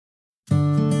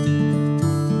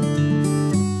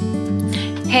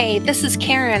Hey, this is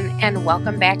Karen, and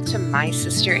welcome back to My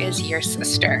Sister is Your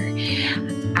Sister.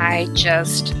 I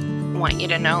just want you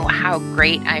to know how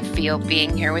great I feel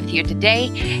being here with you today,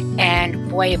 and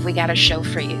boy, have we got a show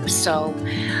for you. So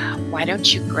why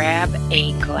don't you grab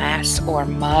a glass or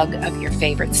mug of your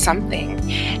favorite something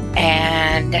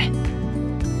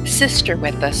and sister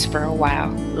with us for a while.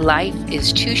 Life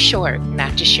is too short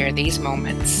not to share these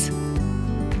moments.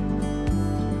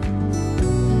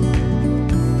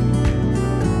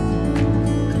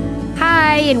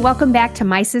 Hi, and welcome back to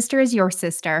My Sister is Your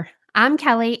Sister. I'm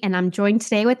Kelly, and I'm joined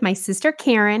today with my sister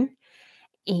Karen.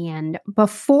 And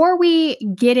before we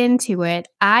get into it,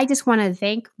 I just want to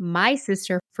thank my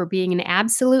sister for being an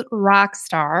absolute rock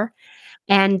star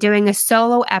and doing a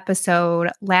solo episode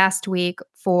last week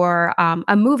for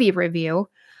a movie review.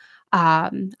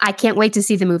 I can't wait to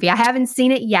see the movie. I haven't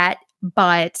seen it yet,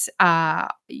 but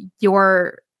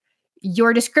your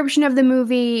description of the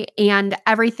movie and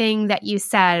everything that you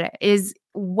said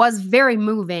was very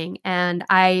moving, and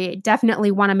I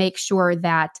definitely want to make sure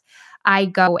that I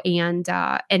go and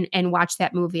watch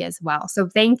that movie as well. So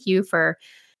thank you for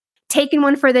taking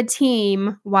one for the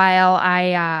team while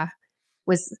I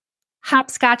was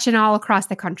hopscotching all across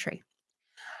the country.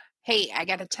 Hey, I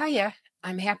got to tell you,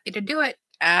 I'm happy to do it.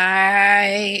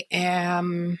 I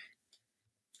am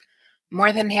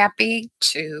more than happy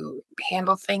to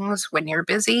handle things when you're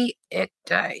busy.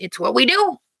 It's what we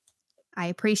do. I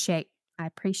appreciate.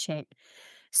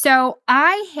 So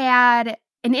I had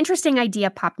an interesting idea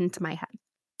popped into my head.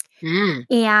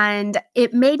 And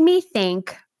it made me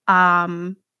think,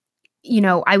 I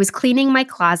was cleaning my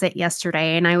closet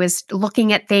yesterday and I was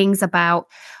looking at things about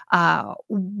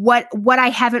what I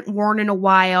haven't worn in a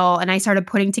while. And I started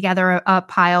putting together a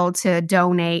pile to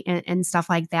donate and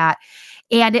stuff like that.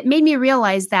 And it made me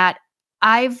realize that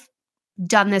I've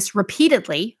done this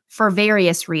repeatedly for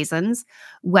various reasons,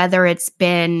 whether it's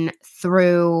been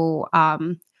through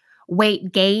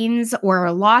weight gains or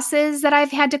losses that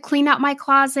I've had to clean out my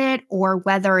closet, or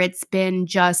whether it's been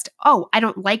just, oh, I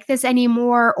don't like this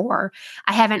anymore, or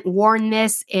I haven't worn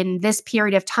this in this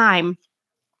period of time.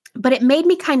 But it made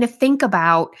me kind of think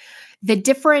about the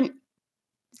different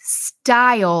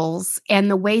styles and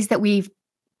the ways that we've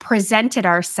presented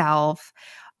ourselves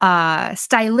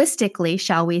stylistically,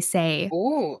 shall we say,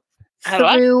 Ooh, I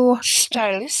like through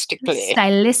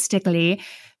stylistically.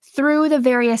 through the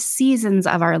various seasons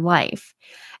of our life.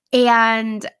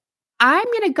 And I'm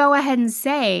going to go ahead and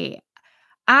say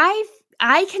I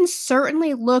can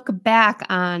certainly look back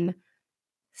on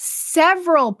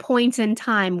several points in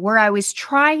time where I was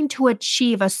trying to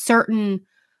achieve a certain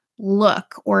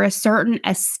look or a certain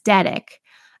aesthetic.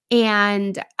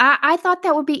 And I thought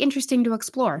that would be interesting to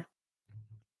explore.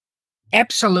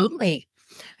 Absolutely.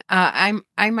 I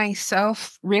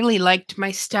myself really liked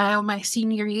my style my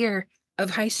senior year of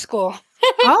high school.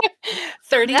 Oh,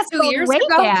 32 years way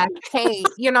ago. back. Hey,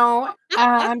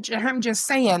 I'm just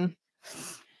saying.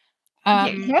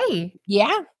 Hey,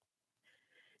 Yeah.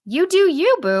 you do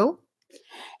you, boo.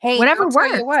 Hey, Whatever I'll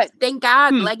tell you works. what. Thank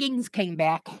God leggings came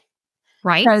back.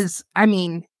 Right? Because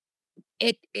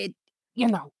it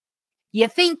you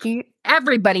think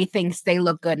everybody thinks they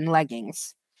look good in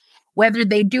leggings. Whether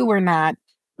they do or not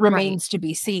remains to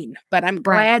be seen. But I'm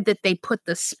glad that they put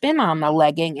the spin on the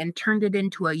legging and turned it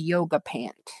into a yoga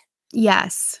pant.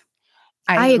 Yes.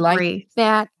 I agree. Like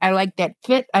that. I like that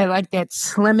fit. I like that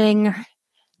slimming,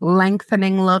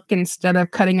 lengthening look instead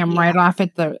of cutting them right off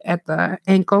at the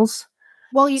ankles.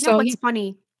 Well, you know what's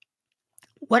funny?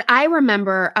 What I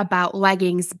remember about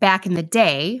leggings back in the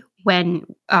day when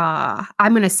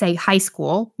I'm going to say high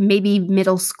school, maybe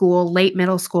middle school, late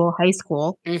middle school, high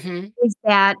school, is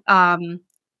that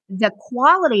the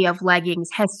quality of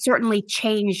leggings has certainly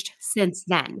changed since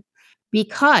then,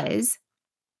 because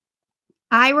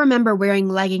I remember wearing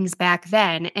leggings back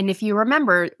then. And if you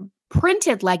remember,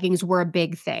 printed leggings were a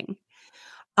big thing.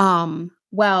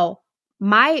 Well,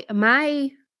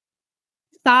 my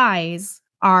thighs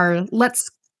are, let's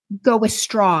go with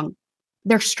strong.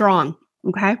 They're strong.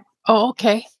 Okay. Oh,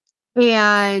 okay.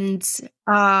 And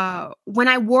when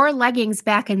I wore leggings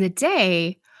back in the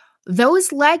day,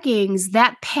 those leggings,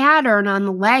 that pattern on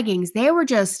the leggings, they were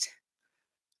just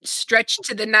stretched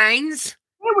to the nines.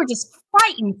 They were just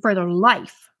fighting for their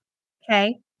life.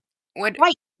 Okay. What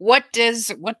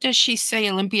does she say?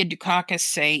 Olympia Dukakis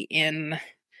say in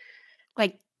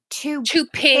like two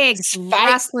pigs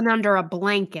wrestling under a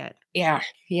blanket. Yeah.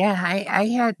 I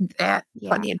had that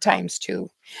plenty of times too.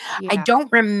 Yeah. I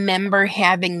don't remember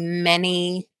having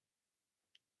many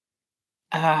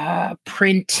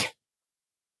print.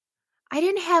 I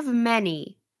didn't have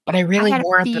many, but I really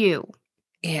wore a few.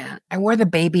 I wore the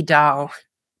baby doll.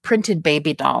 printed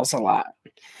baby dolls a lot.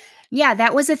 Yeah,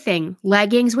 that was a thing.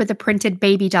 Leggings with a printed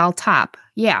baby doll top.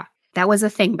 Yeah, that was a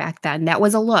thing back then. That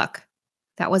was a look.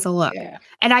 That was a look. Yeah.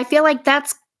 And I feel like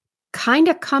that's kind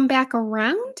of come back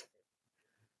around.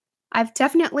 I've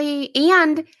definitely,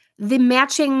 and the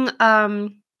matching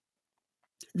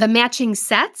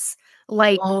sets,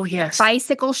 like Oh, yes.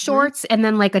 bicycle shorts and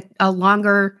then like a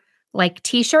longer like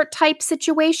t-shirt type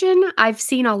situation. I've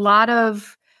seen a lot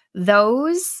of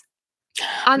those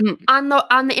on Mm,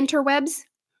 on the interwebs.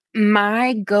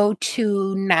 My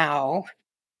go-to now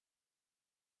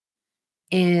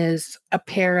is a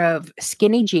pair of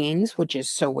skinny jeans, which is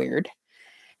so weird,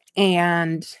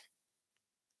 and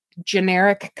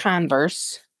generic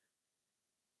Converse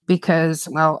because,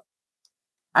 well,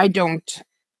 I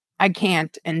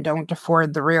can't and don't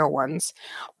afford the real ones.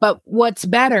 But what's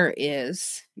better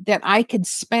is that I could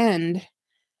spend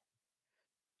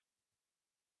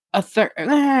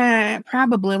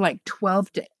probably like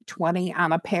 12 to 20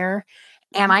 on a pair,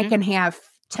 and I Mhm. can have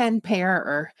 10 pair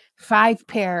or 5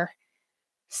 pair,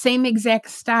 same exact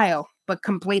style, but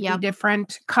completely Yep.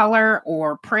 different color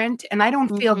or print, and I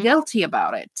don't feel Mhm. guilty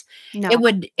about it. No.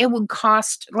 It would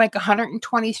cost like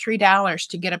 $123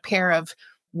 to get a pair of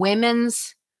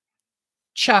women's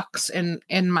Chucks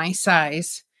in my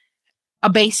size, a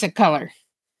basic color,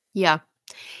 Yeah.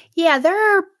 Yeah,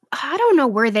 they're I don't know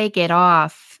where they get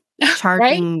off right?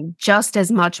 charging just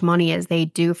as much money as they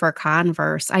do for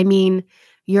Converse. I mean,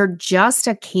 you're just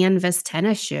a canvas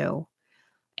tennis shoe.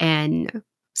 And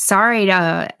sorry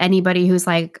to anybody who's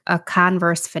like a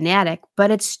Converse fanatic, but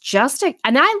it's just a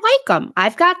and I like them.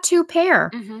 I've got 2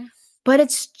 pair, Mhm. but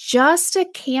it's just a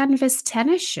canvas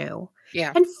tennis shoe.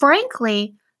 Yeah, And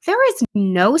frankly, there is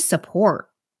no support.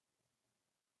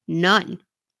 None.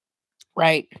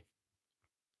 right.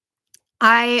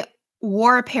 I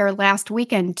wore a pair last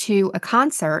weekend to a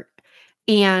concert,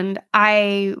 and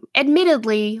I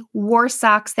admittedly wore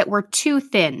socks that were too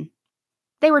thin.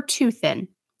 They were too thin.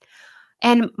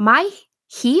 And my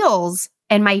heels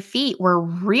and my feet were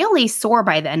really sore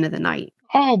by the end of the night.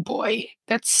 Oh boy,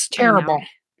 that's I know. terrible.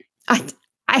 I,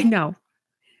 I know.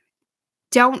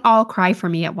 Don't all cry for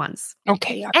me at once.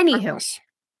 Okay, I Anywho, promise.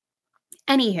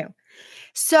 anywho.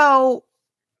 So,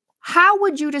 how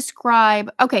would you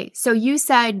describe? Okay, so you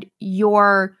said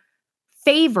your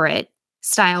favorite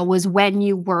style was when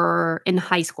you were in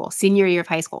high school, senior year of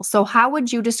high school. So, how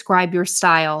would you describe your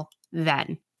style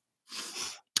then?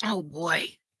 Oh boy.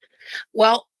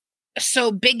 Well,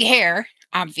 so big hair,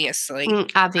 obviously. I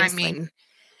Obviously. mean,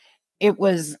 it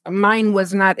was mine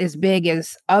was not as big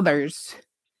as others,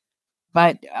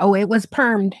 but oh, it was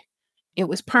permed. It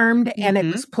was permed and it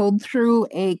Mm-hmm. was pulled through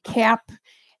a cap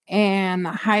and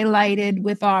highlighted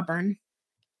with auburn.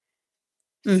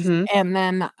 Mm-hmm. And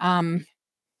then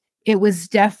it was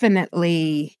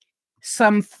definitely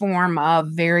some form of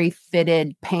very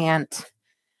fitted pant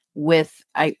with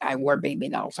I wore baby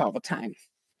dolls all the time.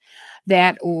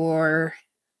 That or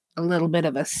a little bit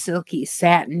of a silky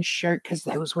satin shirt because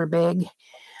those were big.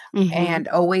 Mm-hmm. And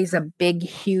always a big,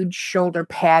 huge shoulder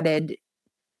padded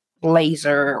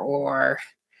blazer or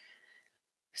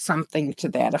something to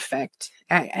that effect.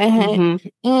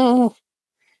 Mm-hmm.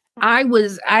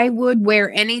 I would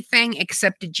wear anything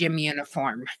except a gym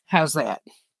uniform. How's that?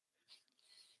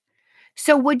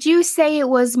 So would you say it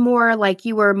was more like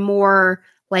you were more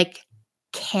like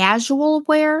casual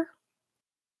wear?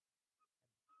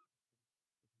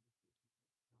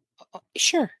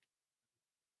 Sure.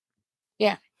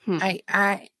 Yeah. Hmm. I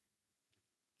I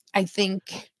I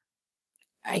think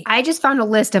I I just found a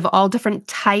list of all different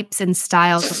types and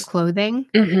styles of clothing.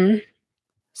 Mhm.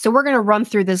 So we're going to run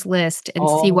through this list and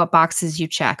see Oh, what boxes you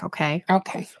check, okay?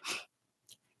 okay.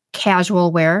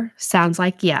 Casual wear sounds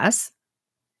like yes.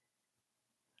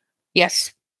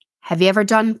 Yes. Have you ever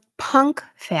done punk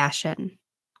fashion?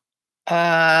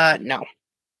 No.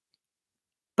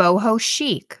 Boho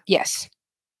chic? Yes.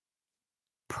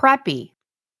 Preppy?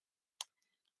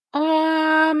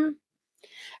 Um,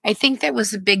 I think that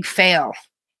was a big fail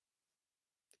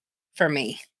for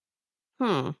me.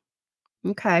 Hmm.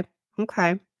 Okay.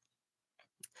 Okay.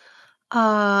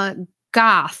 Uh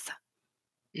goth?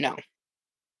 No.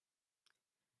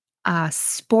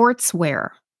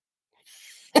 Sportswear?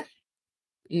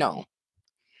 No.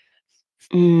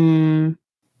 Mm,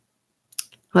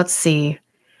 let's see.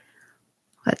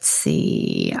 Let's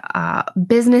see.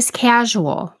 Business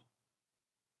casual.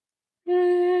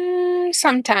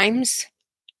 Sometimes.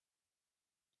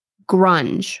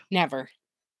 Grunge. Never.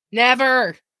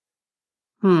 Never.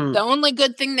 Hmm. The only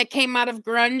good thing that came out of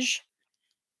grunge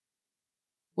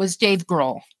was Dave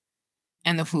Grohl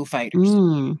and the Foo Fighters.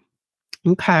 Mm.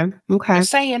 Okay. Okay.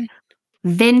 Just saying.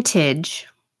 Vintage.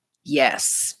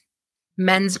 Yes.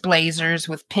 Men's blazers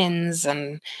with pins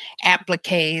and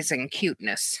appliques and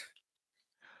cuteness.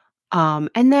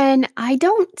 And then I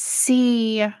don't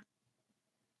see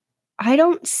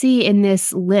in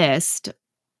this list,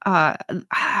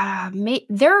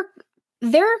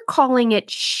 they're calling it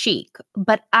chic,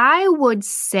 but I would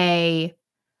say,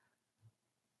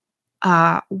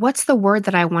 what's the word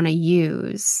that I want to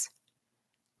use?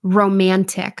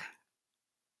 Romantic.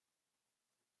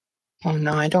 Oh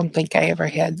no, I don't think I ever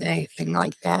had anything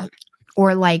like that.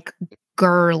 Or like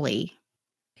girly.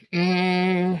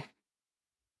 Mm,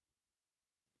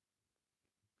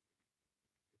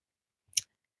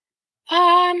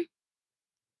 um,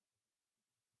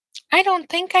 I don't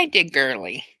think I did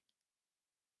girly.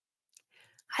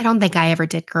 I don't think I ever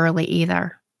did girly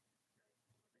either.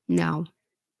 No.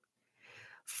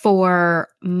 For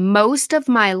most of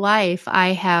my life, I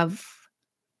have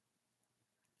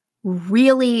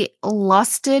really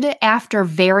lusted after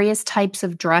various types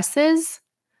of dresses,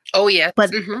 Oh yes.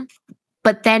 but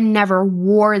but then never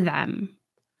wore them.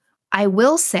 I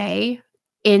will say,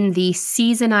 in the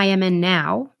season I am in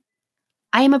now,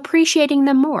 I am appreciating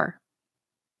them more.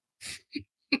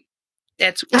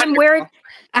 That's I'm wearing wonderful.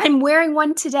 I'm wearing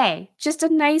one today. Just a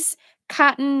nice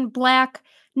cotton black,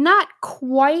 not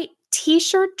quite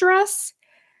t-shirt dress,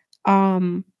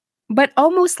 but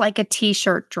almost like a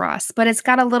t-shirt dress, but it's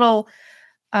got a little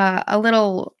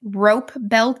rope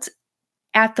belt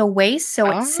at the waist,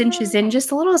 so it cinches in Oh,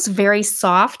 just a little. It's very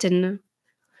soft and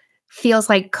feels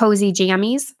like cozy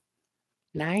jammies.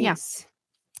 Yeah. nice.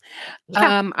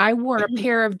 Yeah. I wore a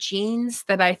pair of jeans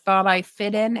that I thought I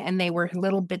fit in, and they were a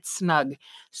little bit snug,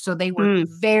 so they were Mm,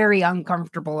 very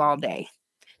uncomfortable all day.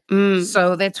 mm,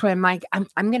 So that's why I'm like,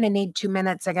 I'm gonna need 2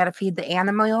 minutes. I gotta feed the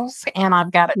animals, and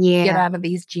I've got to get yeah. out of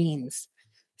these jeans.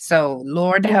 So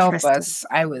Lord help Interesting. us.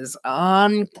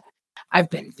 I've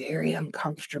been very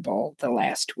uncomfortable the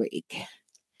last week.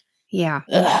 Yeah.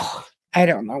 Ugh, I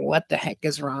don't know what the heck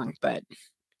is wrong, but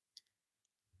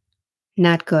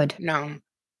Not good. no,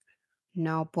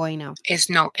 No bueno. is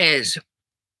no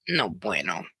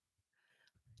bueno.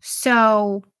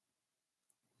 So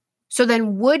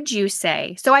then would you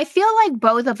say, so I feel like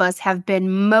both of us have been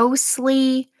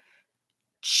mostly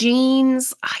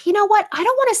jeans. You know what? I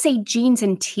don't want to say jeans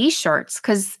and t-shirts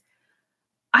because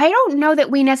I don't know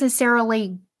that we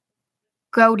necessarily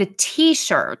go to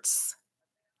t-shirts,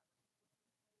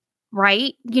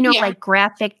 right? Yeah. Like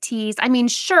graphic tees. I mean,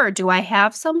 sure, do I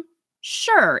have some?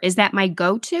 Sure. Is that my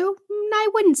go-to? I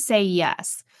wouldn't say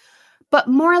yes. But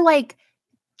more like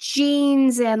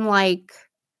jeans and like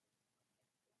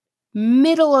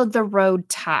middle of the road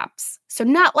tops. So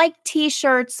not like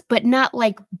t-shirts, but not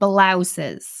like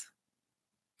blouses,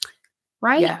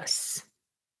 right? Yes.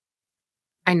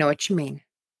 I know what you mean.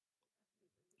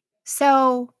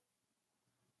 So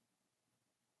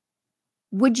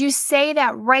would you say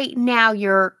that right now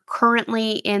you're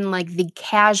currently in like the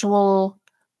casual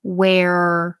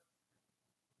wear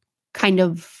kind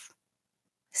of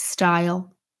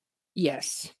style,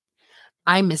 Yes.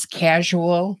 I'm as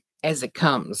casual as it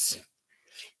comes.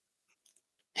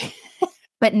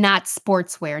 but not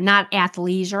sportswear, not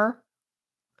athleisure?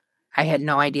 I had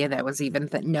no idea that was even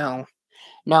no.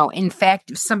 No, in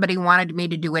fact, if somebody wanted me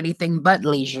to do anything but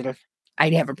leisure,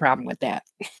 I'd have a problem with that.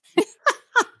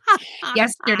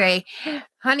 Yesterday,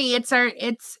 honey,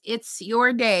 it's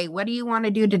your day. What do you want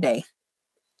to do today?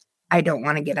 I don't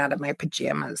want to get out of my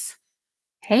pajamas.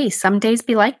 Hey, some days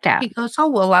be like He that. goes, "Oh,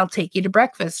 well, I'll take you to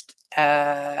breakfast."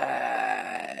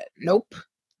 Nope. Do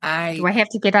I I have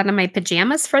to get out of my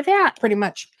pajamas for that? pretty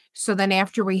much. So then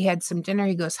after we had some dinner,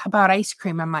 he goes, "How about ice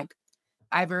cream?" I'm like,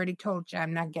 "I've already told you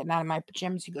I'm not getting out of my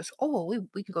pajamas." He goes, "Oh,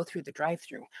 we can go through the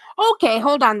drive-through." Okay,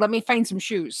 hold on. Let me find some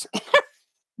shoes.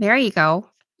 There you go.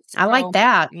 I like So,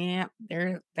 that. yeah,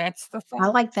 that's the I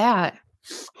thing. like that.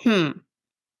 Hmm.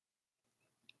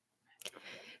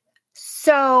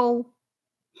 So,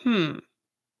 hmm.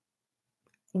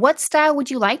 What style would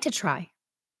you like to try?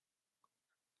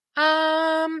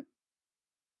 Um,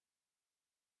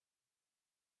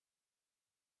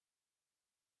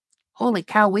 Holy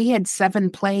cow, we had 7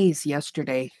 plays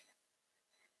yesterday.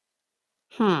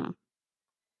 Hmm.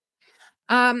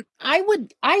 I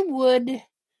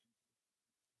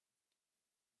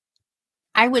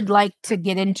would like to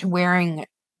get into wearing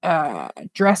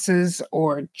dresses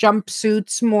or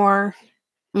jumpsuits more.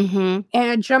 Mm-hmm.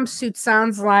 And a jumpsuit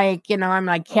sounds like, I'm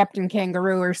like Captain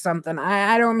Kangaroo or something.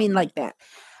 I don't mean like that.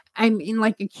 I mean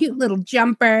like a cute little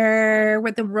jumper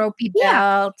with a ropey Yeah,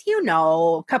 belt,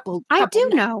 a I do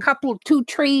know. couple 2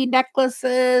 tree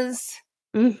necklaces,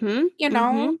 Mm-hmm. you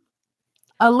know. Mm-hmm.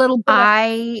 a little bit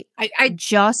of I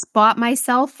just bought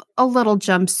myself a little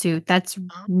jumpsuit that's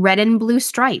red and blue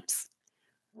stripes.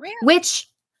 Really?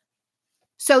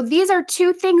 So these are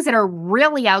two things that are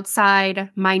really outside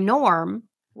my norm.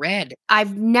 Red.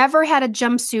 I've never had a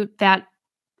jumpsuit that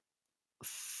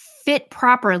fit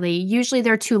properly. Usually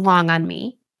they're too long on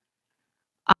me.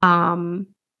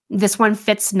 This one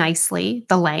fits nicely,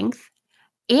 the length.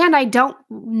 And I don't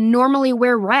normally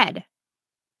wear red.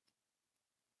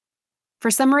 For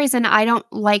some reason, I don't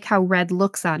like how red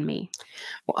looks on me.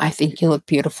 Well, I think you look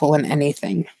beautiful in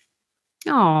anything.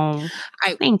 Oh,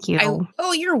 thank you.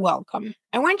 Oh, you're welcome.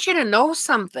 I want you to know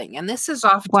something, and this is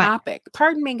off What? topic.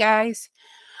 Pardon me, guys.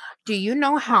 Do you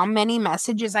know how many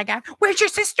messages I got? Where's your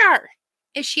sister?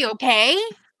 Is she okay?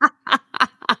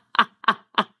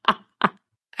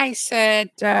 I said,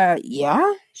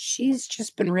 yeah, she's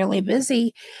just been really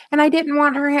busy. And I didn't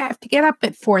want her to have to get up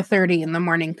at 4:30 in the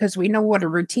morning because we know what a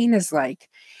routine is like.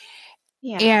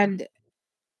 Yeah. And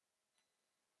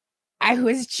I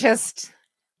was just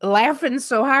laughing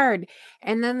so hard.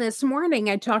 And then this morning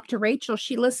I talked to Rachel.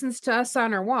 She listens to us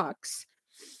on her walks.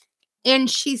 And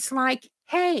she's like,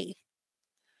 hey,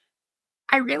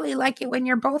 I really like it when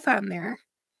you're both on there.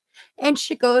 And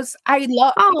she goes, she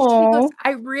goes,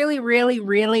 I really, really,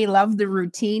 really love the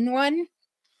routine one.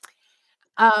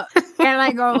 And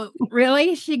I go,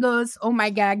 really? She goes, oh my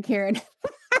God, Karen. And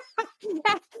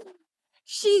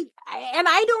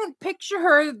I don't picture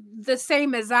her the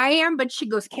same as I am, but she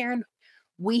goes, Karen,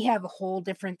 we have a whole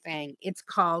different thing. It's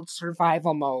called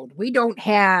survival mode. We don't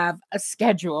have a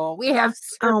schedule. We have,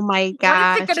 oh my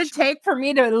gosh. What is it going to take for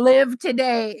me to live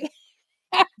today?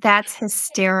 That's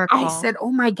hysterical. I said,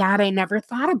 oh my God, I never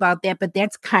thought about that, but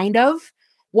that's kind of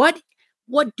what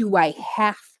do I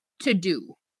have to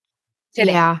do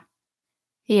today?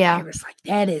 Yeah. I was like,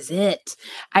 that is it.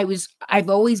 I've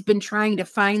always been trying to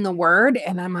find the word,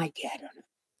 and I'm like, I don't know.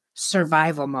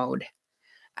 Survival mode.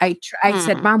 I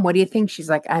said, Mom, what do you think? She's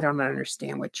like, I don't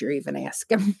understand what you're even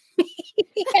asking me.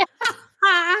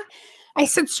 I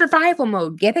said, survival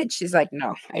mode. Get it? She's like,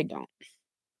 no, I don't.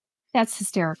 That's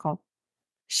hysterical.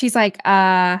 She's like,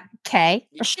 okay.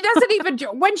 She doesn't even,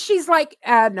 when she's like,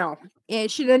 no,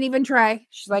 she doesn't even try.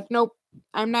 She's like, nope,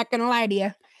 I'm not going to lie to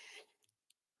you.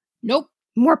 Nope.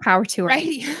 More power to her.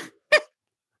 Right.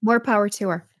 More power to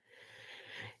her.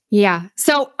 Yeah.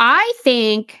 So I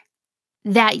think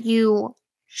that you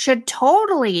should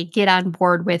totally get on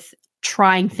board with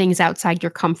trying things outside your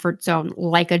comfort zone,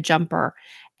 like a jumper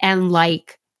and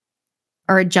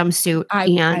or a jumpsuit I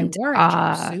wore a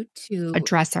jumpsuit to a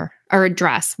dresser or a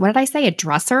dress. What did I say? A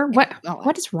dresser?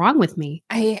 What is wrong with me?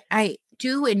 I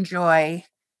do enjoy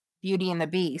Beauty and the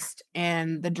Beast,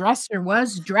 and the dresser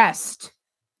was dressed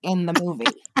in the movie.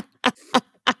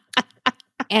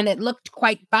 And it looked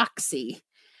quite boxy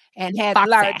and had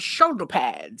large shoulder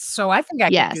pads. So I think I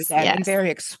could do that, and very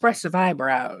expressive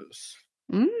eyebrows.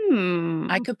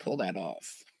 I could pull that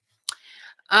off.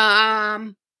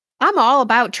 I'm all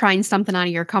about trying something out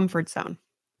of your comfort zone.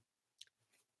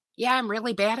 Yeah, I'm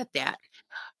really bad at that.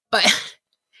 But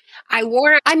I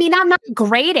wore it. I mean, I'm not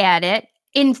great at it.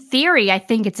 In theory, I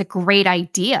think it's a great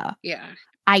idea. Yeah.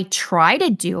 I try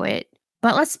to do it,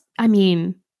 but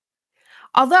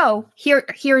although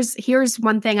here's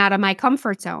one thing out of my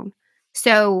comfort zone.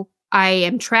 So I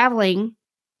am traveling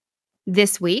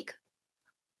this week.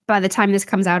 By the time this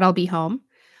comes out, I'll be home.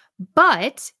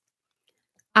 But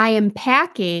I am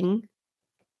packing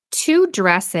 2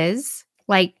 dresses,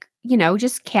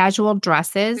 just casual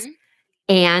dresses,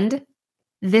 and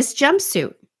this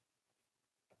jumpsuit.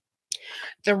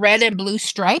 The red and blue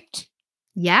striped?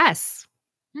 Yes.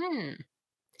 I'm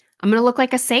going to look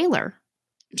like a sailor.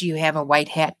 Do you have a white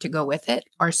hat to go with it,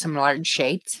 or some large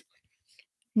shades?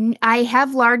 I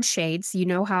have large shades. You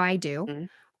know how I do.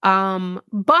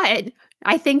 But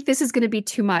I think this is going to be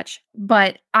too much.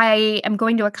 But I am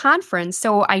going to a conference,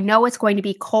 so I know it's going to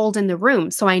be cold in the room.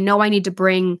 So I know I need to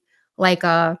bring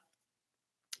a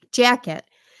jacket.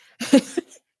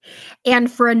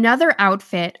 And for another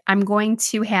outfit, I'm going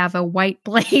to have a white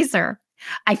blazer.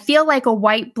 I feel like a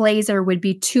white blazer would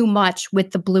be too much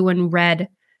with the blue and red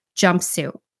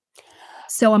jumpsuit.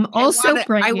 So I'm also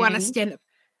bringing... I want to stand up.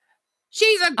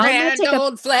 She's a grand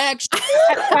old flag,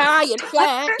 giant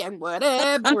flag, and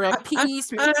whatever a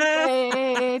piece may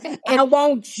say. And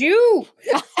won't you?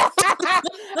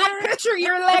 I picture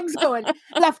your legs going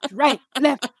left, right,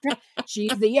 left, right.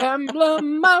 She's the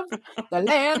emblem of the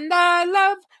land I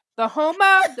love, the home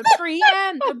of the free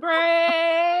and the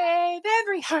brave.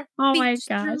 Every heart beats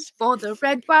true for the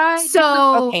red, white.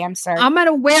 So, okay, I'm sorry. I'm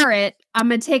gonna wear it. I'm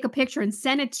gonna take a picture and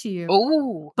send it to you.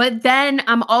 Oh, but then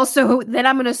I'm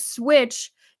gonna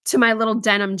switch to my little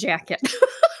denim jacket.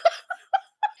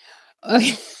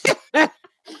 Okay.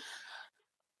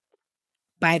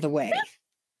 By the way,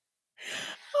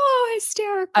 Oh,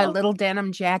 hysterical. a little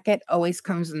denim jacket always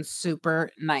comes in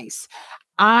super nice.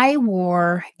 I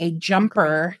wore a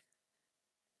jumper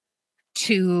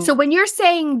to So when you're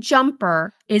saying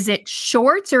jumper, is it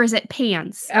shorts or is it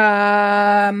pants?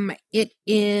 it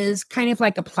is kind of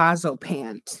like a palazzo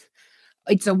pant.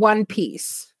 It's a one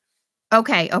piece.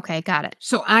 Okay, got it.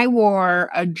 So I wore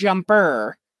a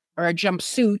jumper or a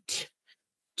jumpsuit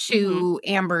to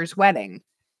Amber's wedding.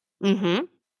 Mm-hmm.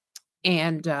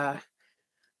 And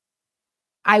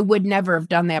I would never have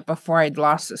done that before I'd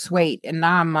lost this weight. And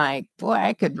now I'm like, boy,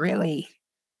 I could really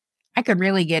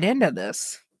get into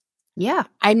this. Yeah.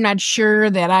 I'm not sure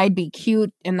that I'd be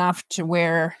cute enough to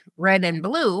wear red and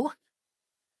blue.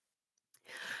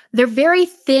 They're very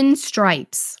thin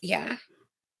stripes. Yeah.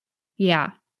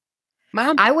 Yeah.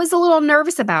 Mom. I was a little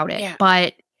nervous about it,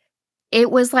 but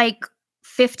it was like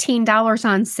 $15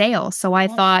 on sale. So I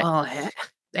thought,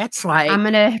 that's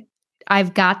like,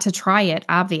 I've got to try it,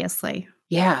 obviously.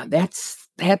 Yeah, that's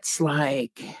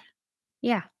like,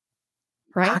 yeah,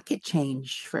 right? Pocket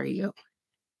change for you.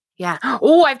 Yeah.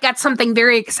 Oh, I've got something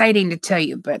very exciting to tell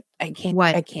you, but I can't.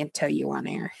 What? I can't tell you on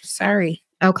air. Sorry.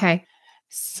 Okay.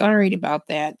 Sorry about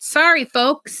that. Sorry,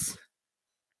 folks.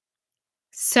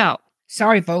 So.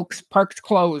 Sorry, folks. Park's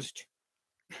closed.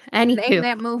 Anywho. Name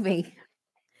that movie.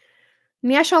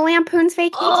 National Lampoon's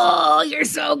Vacation. Oh, you're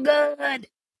so good.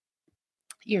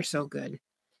 You're so good.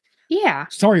 Yeah.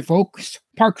 Sorry, folks.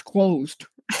 Park's closed.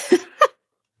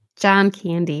 John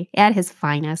Candy at his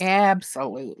finest.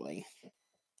 Absolutely.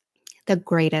 The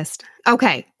greatest.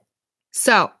 Okay.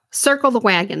 So, circle the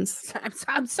wagons.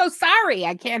 I'm so sorry.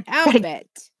 I can't help it.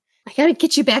 I gotta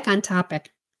get you back on topic.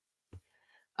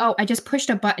 Oh, I just pushed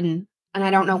a button and I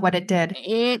don't know what it did.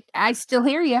 I still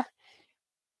hear you.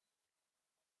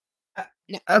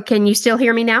 Oh, can you still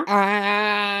hear me now?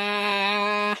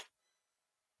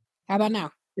 How about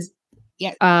now?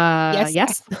 Yeah. Yes.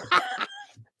 Yes.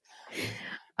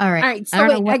 All right. All right. So I don't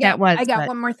know what that was. I got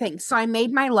one more thing. So I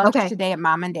made my lunch today at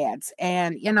Mom and Dad's,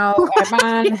 and I'm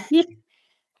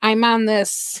on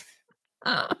this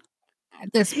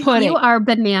pudding. You are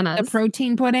bananas. The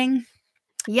protein pudding.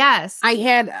 Yes. I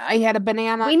had a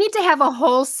banana. We need to have a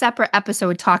whole separate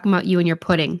episode talking about you and your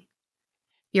pudding.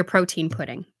 Your protein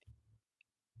pudding.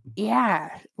 Yeah.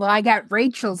 Well, I got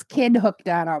Rachel's kid hooked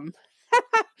on them.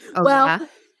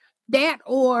 That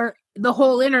or the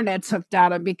whole internet's hooked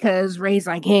on them because Ray's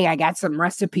like, hey, I got some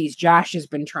recipes Josh has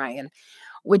been trying,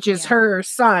 which is her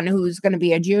son who's going to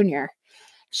be a junior.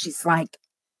 She's like,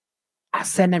 I'll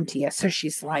send them to you. So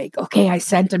she's like, okay, I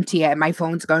sent them to you. And my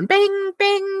phone's going bing,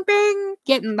 bing, bing,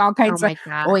 getting all kinds of.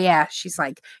 Oh, yeah. She's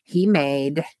like, he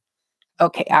made.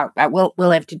 Okay,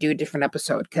 we'll have to do a different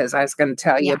episode because I was going to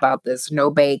tell you about this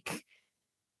no-bake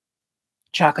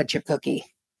chocolate chip cookie.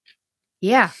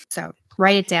 Yeah, so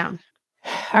write it down.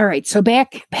 All right, so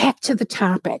back to the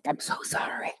topic. I'm so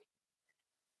sorry.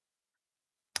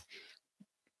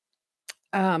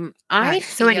 I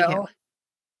feel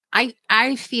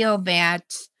that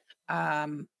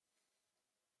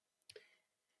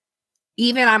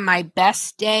even on my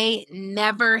best day,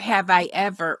 never have I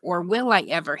ever, or will I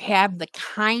ever, have the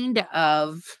kind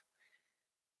of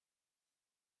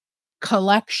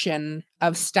collection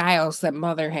of styles that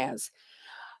Mother has.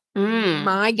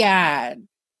 My God.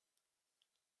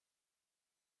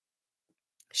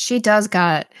 She does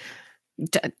got.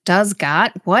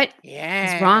 What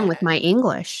is wrong with my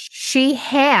English? She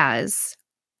has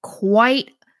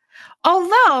quite,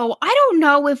 although I don't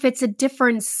know if it's a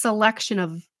different selection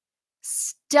of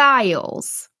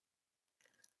styles.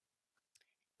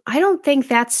 I don't think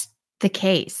that's the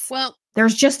case. Well,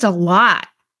 there's just a lot.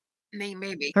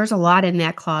 Maybe. There's a lot in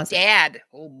that closet. Dad.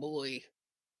 Oh, boy.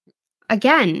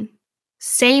 Again,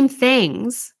 same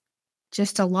things,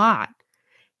 just a lot.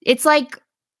 It's like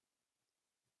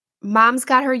Mom's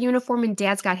got her uniform and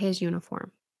Dad's got his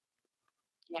uniform.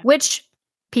 Yeah. Which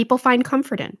people find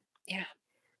comfort in. Yeah.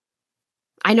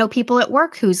 I know people at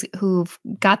work who've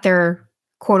got their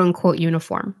quote unquote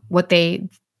uniform,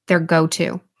 their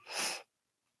go-to.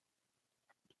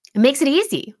 It makes it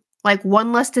easy. Like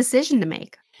one less decision to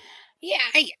make. Yeah,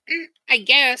 I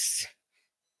guess.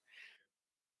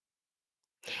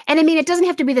 And I mean, it doesn't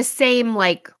have to be the same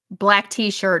like black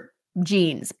t-shirt,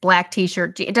 jeans, black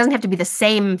t-shirt. It doesn't have to be the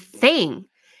same thing.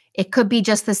 It could be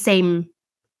just the same.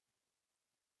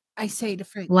 I say to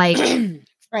Frank. Like,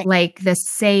 right. Like the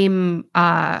same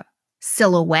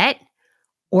silhouette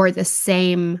or the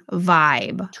same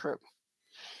vibe. True.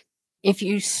 If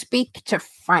you speak to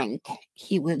Frank,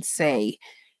 he would say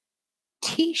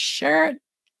t-shirt,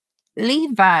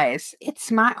 Levi's.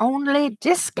 It's my only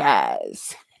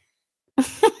disguise.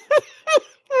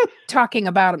 Talking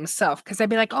about himself, because I'd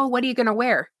be like, oh, what are you going to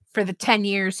wear? For the 10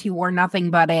 years, he wore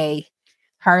nothing but a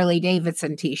Harley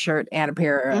Davidson t-shirt and a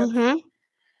pair of,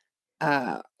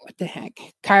 what the heck,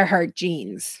 Carhartt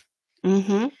jeans.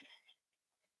 Mm-hmm.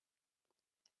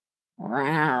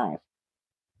 Wow.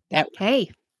 When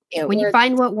worked. you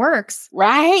find what works.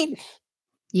 Right?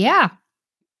 Yeah.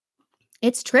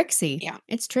 It's tricksy. Yeah.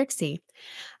 It's tricksy.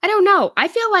 I don't know. I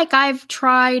feel like I've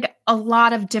tried a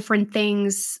lot of different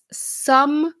things,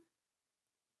 some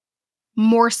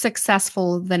more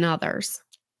successful than others.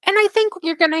 And I think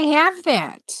you're going to have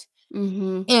that.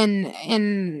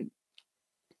 Mm-hmm.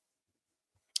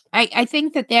 I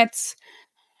think that that's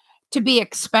to be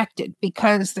expected,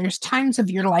 because there's times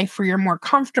of your life where you're more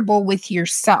comfortable with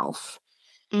yourself,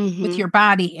 with your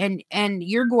body, and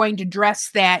you're going to dress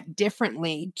that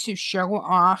differently to show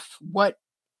off what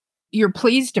you're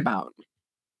pleased about.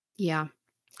 Yeah.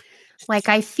 Like,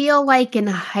 I feel like in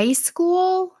high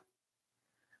school,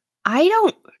 I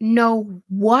don't know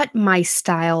what my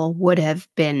style would have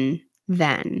been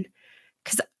then.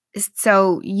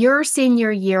 So your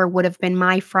senior year would have been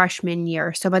my freshman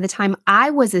year. So by the time I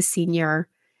was a senior,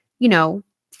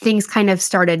 things kind of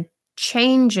started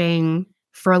changing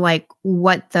for like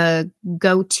what the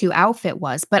go-to outfit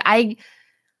was. But I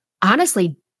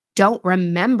honestly don't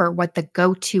remember what the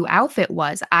go-to outfit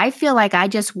was. I feel like I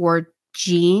just wore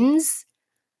jeans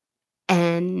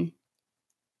and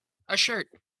A shirt.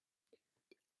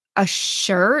 a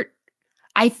shirt.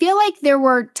 I feel like there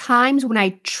were times when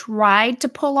I tried to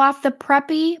pull off the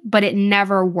preppy, but it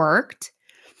never worked.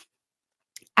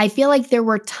 I feel like there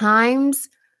were times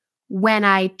when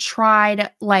I tried,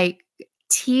 like,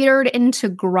 teetered into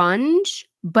grunge,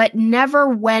 but never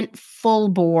went full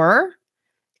bore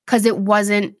because it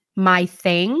wasn't my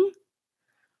thing.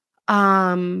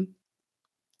 And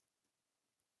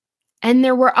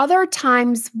there were other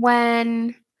times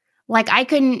when, like, I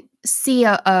couldn't see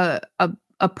a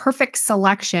perfect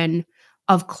selection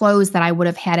of clothes that I would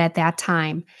have had at that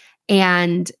time.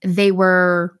 And they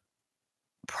were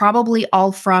probably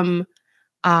all from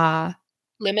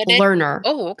Limited? Learner.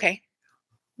 Oh, okay.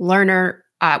 Learner,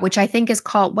 which I think is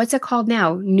called, what's it called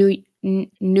now? What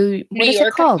is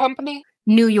it called? Company?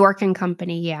 New York and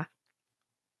Company, yeah.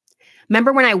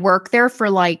 Remember when I worked there for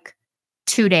like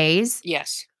 2 days?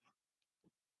 Yes.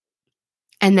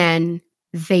 And then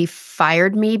they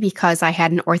fired me because I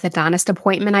had an orthodontist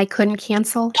appointment I couldn't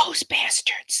cancel? Those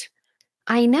bastards.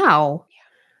 I know.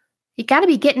 You got to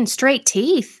be getting straight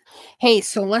teeth. Hey,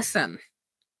 so listen.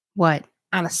 What?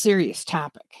 On a serious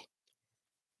topic.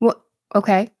 What?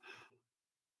 Okay.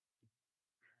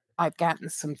 I've gotten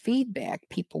some feedback.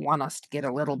 People want us to get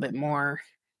a little bit more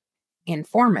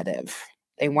informative.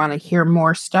 They want to hear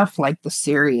more stuff like the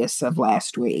serious of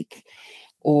last week,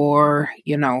 or,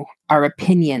 our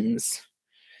opinions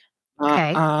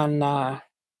Okay. on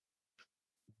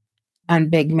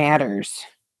big matters.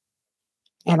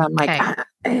 And I'm like,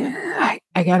 I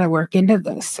got to work into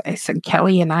this. I said,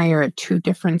 Kelly and I are at two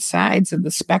different sides of the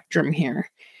spectrum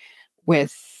here,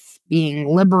 with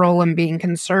being liberal and being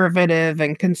conservative,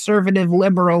 and conservative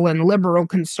liberal and liberal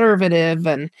conservative.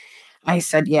 And I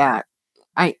said, yeah,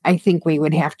 I think we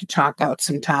would have to talk out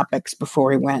some topics before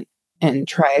we went and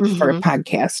tried for a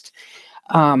podcast.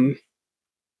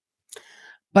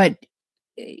 But,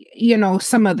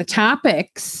 some of the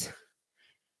topics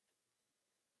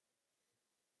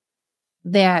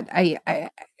that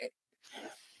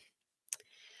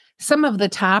some of the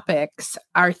topics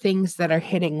are things that are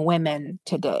hitting women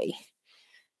today.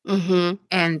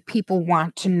 And people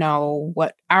want to know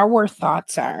what our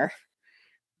thoughts are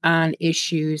on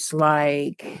issues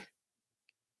like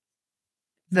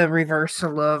the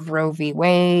reversal of Roe v.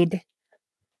 Wade.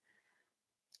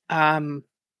 A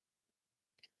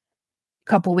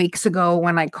couple weeks ago,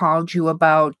 when I called you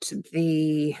about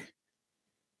the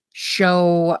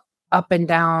show Up and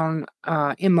Down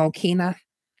in Mokina,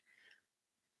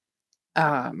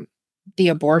 the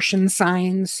abortion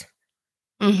signs.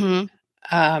 I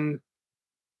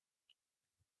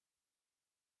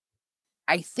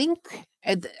think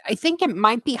it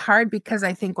might be hard because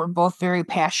I think we're both very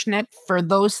passionate for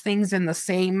those things in the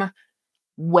same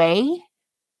way.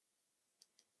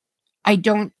 I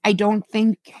don't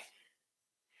think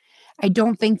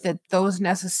that those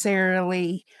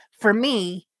necessarily, for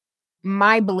me,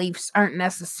 my beliefs aren't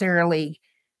necessarily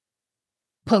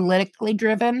politically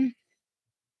driven.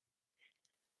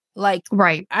 Like,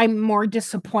 Right. I'm more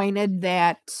disappointed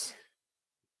that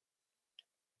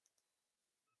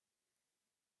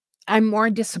it's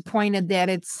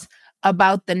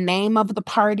about the name of the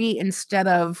party instead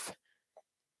of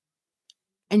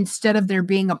there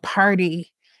being a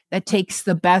party that takes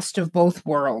the best of both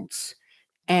worlds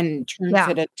and turns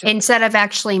it into instead of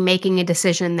actually making a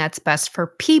decision that's best for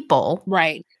people,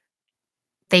 right.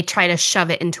 They try to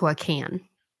shove it into a can.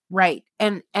 Right.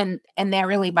 And that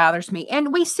really bothers me.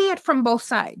 And we see it from both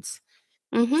sides.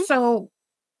 Mm-hmm. So,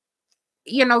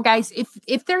 guys,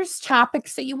 if there's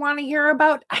topics that you want to hear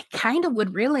about, I kind of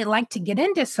would really like to get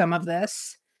into some of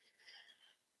this.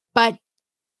 But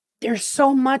there's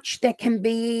so much that can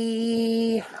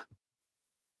be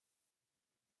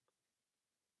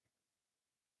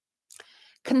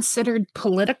considered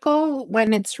political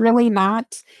when it's really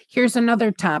not. Here's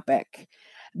another topic.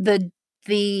 The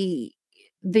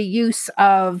use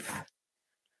of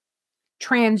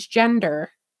transgender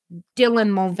Dylan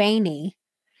Mulvaney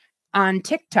on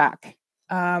TikTok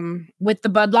with the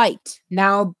Bud Light.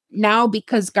 Now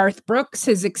because Garth Brooks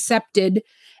has accepted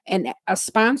a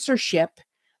sponsorship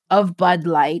of Bud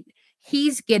Light,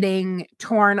 he's getting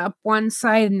torn up one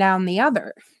side and down the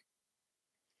other.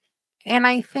 And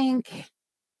I think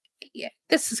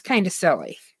this is kind of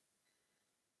silly.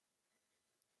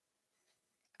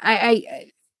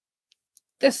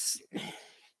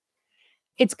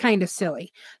 It's kind of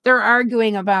silly. They're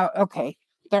arguing about,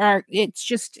 it's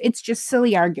just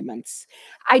silly arguments.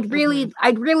 I'd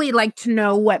really like to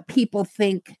know what people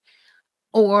think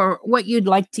or what you'd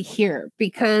like to hear,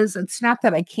 because it's not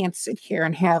that I can't sit here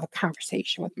and have a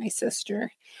conversation with my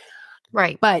sister.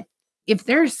 Right. But if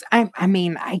there's,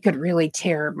 I could really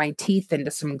tear my teeth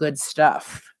into some good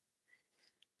stuff.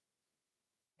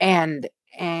 And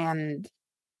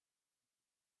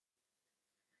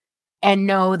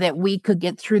know that we could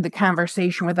get through the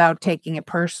conversation without taking it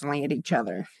personally at each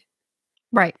other.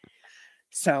 Right.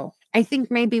 So I think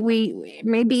maybe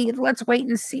let's wait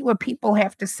and see what people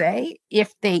have to say,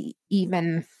 if they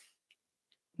even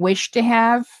wish to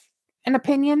have an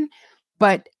opinion.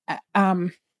 But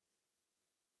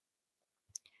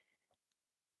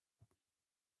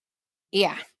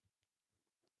yeah.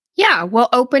 Yeah, we'll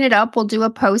open it up. We'll do a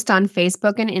post on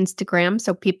Facebook and Instagram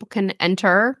so people can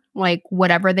enter like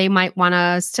whatever they might want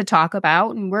us to talk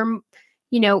about. And we're,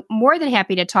 more than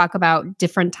happy to talk about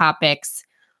different topics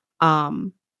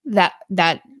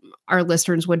that our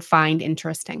listeners would find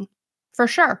interesting. For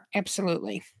sure.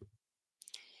 Absolutely.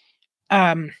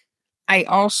 I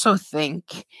also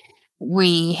think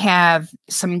we have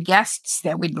some guests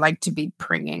that we'd like to be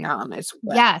bringing on as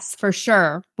well. Yes, for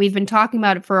sure. We've been talking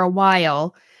about it for a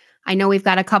while. I know we've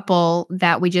got a couple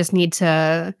that we just need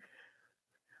to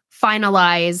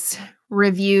finalize,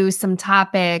 review some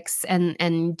topics,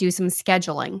 and do some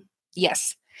scheduling.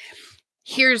 Yes.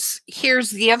 Here's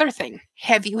the other thing.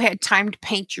 Have you had time to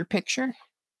paint your picture?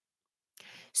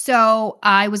 So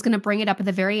I was going to bring it up at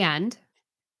the very end.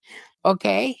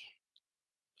 Okay.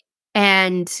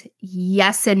 And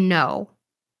yes and no.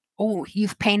 Oh,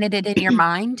 you've painted it in your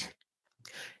mind?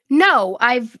 No,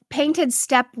 I've painted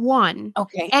step 1.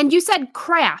 Okay. And you said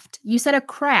craft. You said a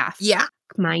craft. Yeah.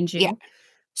 Mind you. Yeah.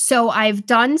 So I've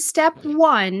done step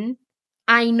 1.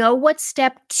 I know what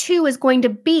step 2 is going to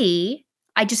be.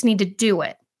 I just need to do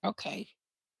it. Okay.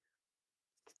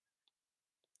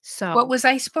 So what was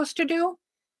I supposed to do?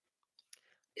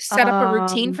 Set up a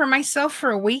routine for myself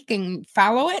for a week and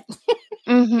follow it?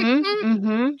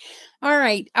 All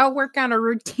right. I'll work on a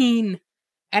routine.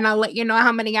 And I'll let you know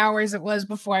how many hours it was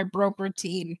before I broke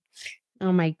routine.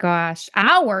 Oh my gosh.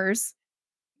 Hours?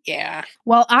 Yeah.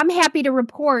 Well, I'm happy to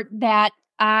report that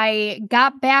I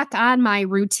got back on my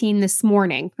routine this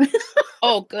morning.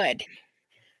 Oh, good.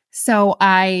 So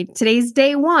today's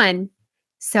day 1.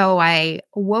 So I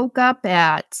woke up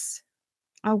at,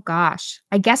 I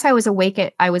guess I was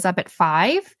up at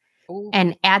 5. Ooh.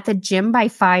 And at the gym by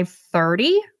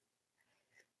 5:30,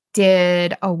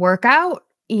 did a workout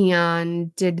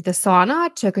and did the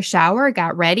sauna, took a shower,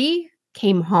 got ready,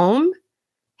 came home,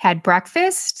 had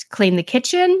breakfast, cleaned the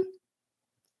kitchen,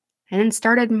 and then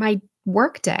started my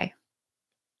work day.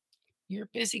 You're a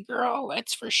busy girl,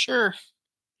 that's for sure.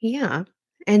 Yeah.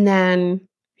 And then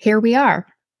here we are.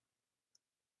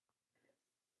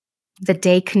 The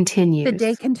day continues.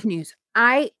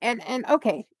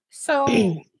 Okay.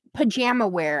 So pajama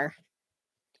wear.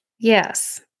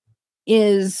 Yes.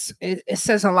 It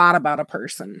says a lot about a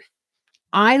person.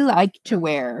 I like to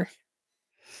wear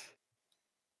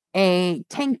a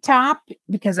tank top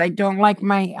because I don't like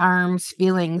my arms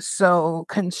feeling so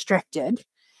constricted,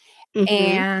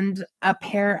 and a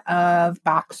pair of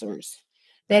boxers.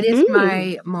 That is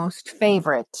my most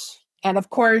favorite. And of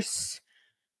course,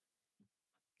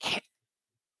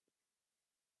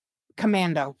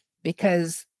 commando,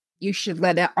 because You should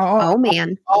let it all. Oh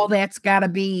man. All that's gotta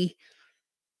be.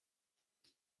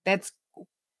 That's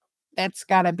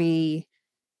gotta be.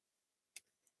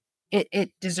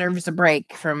 It deserves a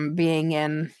break from being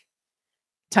in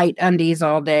tight undies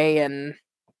all day and.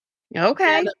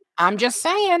 Okay. I'm just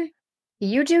saying.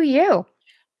 You do you.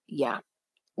 Yeah.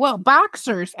 Well,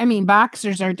 boxers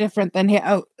are different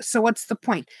than so what's the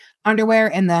point?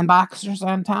 Underwear and then boxers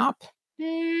on top? Hey,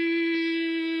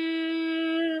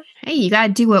 you got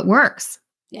to do what works.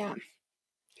 Yeah.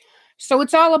 So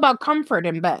it's all about comfort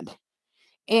in bed.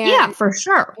 Yeah, for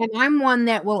sure. And I'm one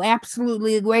that will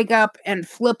absolutely wake up and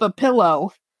flip a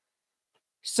pillow.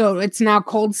 So it's now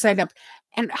cold side up.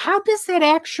 And how does that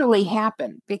actually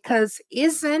happen? Because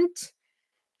isn't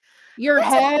your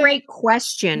That's head a great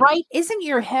question. right? Isn't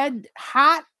your head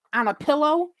hot on a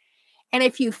pillow? And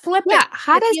if you flip it,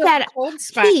 how does that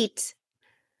heat?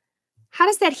 How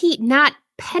does that heat not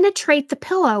penetrate the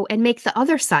pillow and make the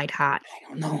other side hot? I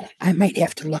don't know. I might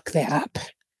have to look that up.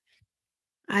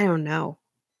 I don't know.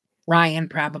 Ryan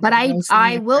probably. But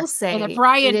I will say, and if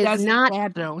Ryan does not,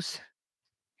 Dad knows.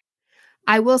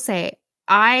 I will say,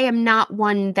 I am not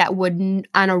one that would,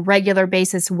 on a regular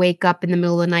basis, wake up in the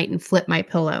middle of the night and flip my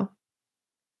pillow.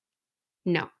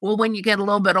 No. Well, when you get a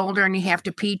little bit older and you have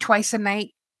to pee twice a night,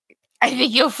 I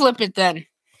think you'll flip it then.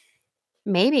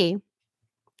 Maybe.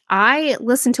 I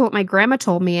listen to what my grandma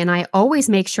told me, and I always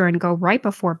make sure and go right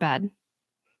before bed,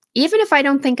 even if I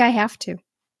don't think I have to.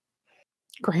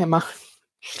 Grandma,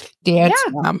 Dad's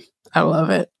mom, I love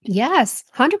it. Yes,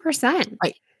 100%.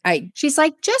 She's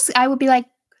like, I would be like,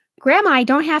 Grandma, I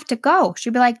don't have to go.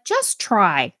 She'd be like, just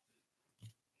try.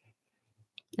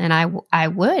 And I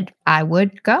would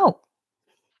go.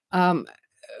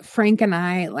 Frank and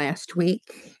I last week,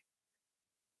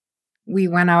 we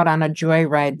went out on a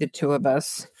joyride, the two of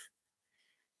us,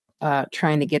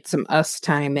 trying to get some us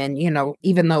time in. You know,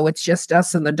 even though it's just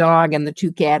us and the dog and the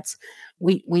two cats,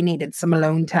 we needed some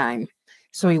alone time.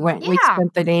 So we went. We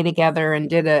spent the day together and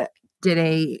did a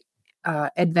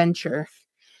adventure,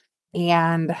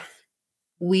 and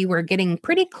we were getting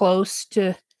pretty close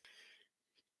to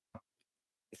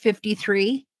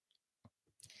 53.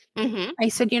 Mm-hmm. I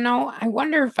said, I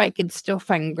wonder if I could still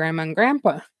find Grandma and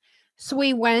Grandpa. So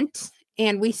we went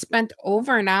and we spent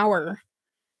over an hour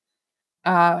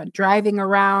driving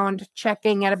around,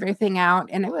 checking everything out.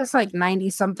 And it was like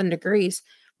 90 something degrees.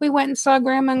 We went and saw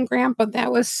Grandma and Grandpa.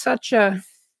 That was oh,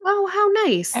 how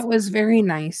nice. It was very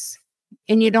nice.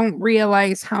 And you don't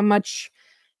realize how much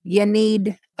you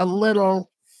need a little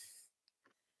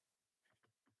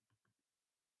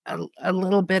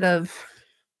bit of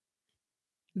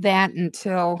that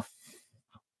until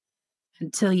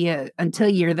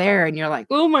you're there and you're like,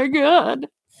 oh my God.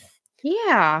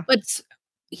 Yeah. But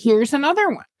here's another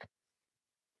one.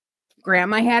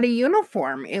 Grandma had a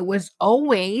uniform. It was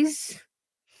always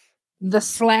the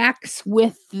slacks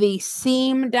with the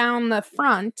seam down the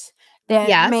front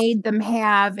that made them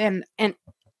have an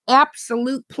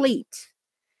absolute pleat.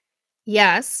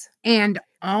 Yes. And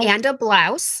a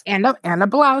blouse. And a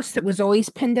blouse that was always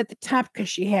pinned at the top because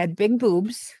she had big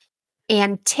boobs.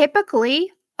 And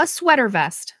typically a sweater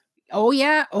vest. Oh,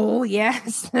 yeah. Oh,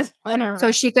 yes.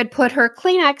 So she could put her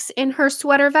Kleenex in her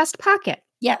sweater vest pocket.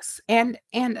 Yes. And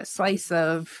a slice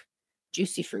of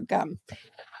juicy fruit gum.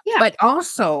 Yeah. But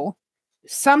also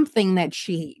something that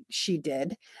she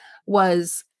did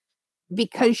was,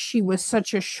 because she was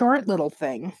such a short little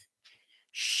thing,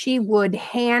 she would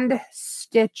hand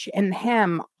stitch and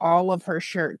hem all of her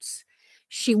shirts.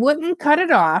 She wouldn't cut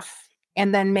it off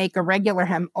and then make a regular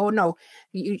hem. Oh no,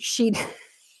 she'd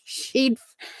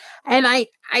and I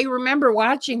remember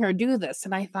watching her do this,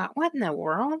 and I thought, what in the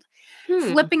world?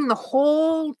 Flipping the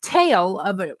whole tail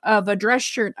of a dress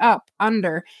shirt up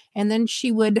under, and then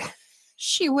she would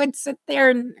sit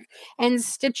there and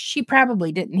stitch. She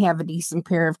probably didn't have a decent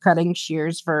pair of cutting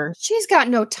shears for. She's got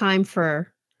no time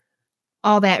for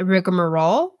all that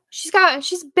rigmarole. She's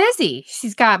busy.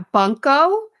 She's got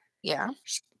bunco. Yeah.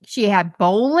 She had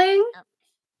bowling. Yep.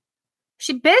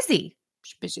 She's busy.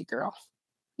 She's a busy girl.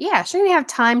 Yeah, she didn't have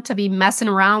time to be messing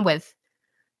around with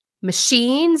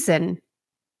machines and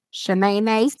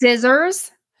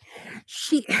scissors.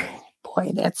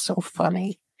 Boy, that's so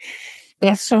funny.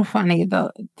 That's so funny.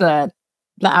 The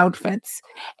outfits.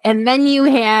 And then you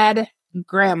had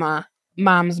Grandma,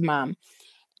 Mom's mom.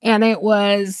 And it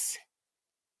was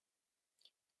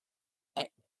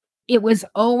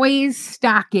always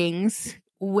stockings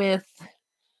with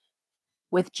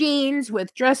jeans,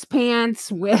 with dress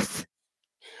pants, with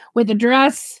a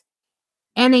dress.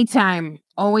 Anytime,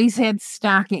 always had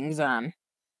stockings on.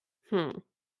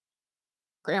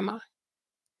 Grandma.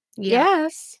 Yeah.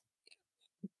 Yes.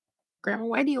 Grandma,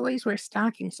 why do you always wear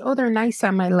stockings? Oh, they're nice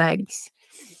on my legs.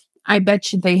 I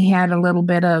bet you they had a little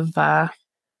bit of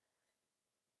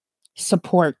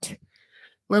support,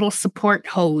 little support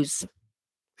hose.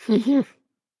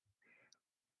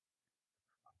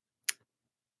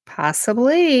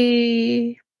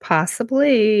 Possibly.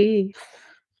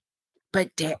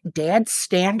 But Dad's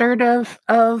standard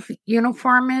of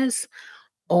uniform is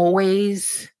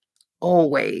always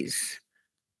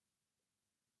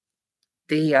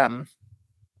the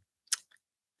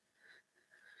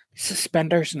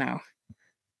suspenders now.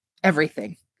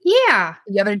 Everything. Yeah.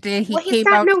 The other day Well, he's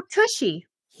got no tushy.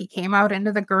 He came out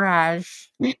into the garage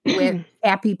with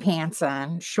happy pants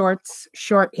on, short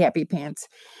happy pants,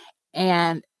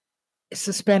 and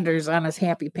suspenders on his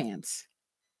happy pants.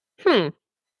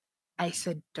 I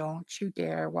said, "Don't you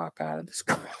dare walk out of this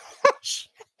garage."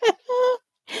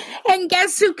 And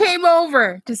guess who came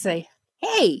over to say,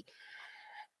 "Hey,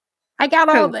 I got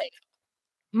all the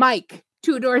Mike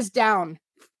 2 doors down."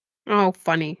 Oh,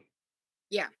 funny.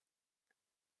 Yeah.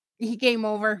 He came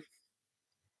over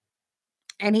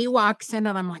and he walks in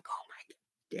and I'm like, "Oh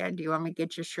my Dad, do you want me to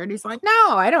get your shirt?" He's like,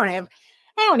 "No, I don't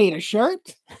need a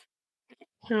shirt."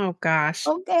 Oh gosh.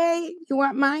 Okay, you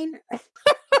want mine?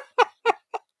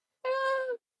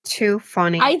 Too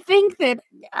funny. I think that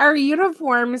our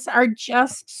uniforms are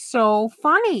just so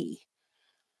funny.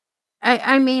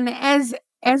 I mean, as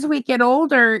we get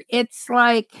older, it's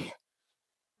like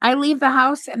I leave the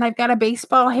house and I've got a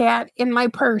baseball hat in my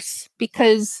purse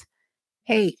because,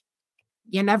 hey,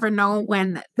 you never know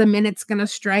when the minute's going to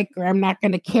strike, or I'm not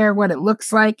going to care what it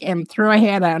looks like and throw a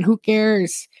hat on. Who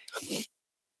cares?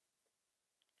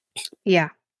 Yeah.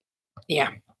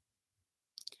 Yeah.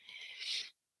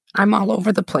 I'm all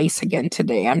over the place again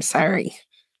today. I'm sorry.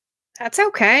 That's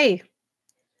okay.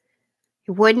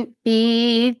 It wouldn't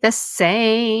be the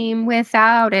same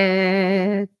without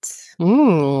it.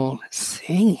 Ooh,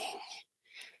 singing.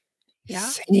 Yeah.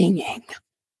 Singing.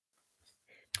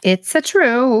 It's a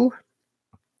true.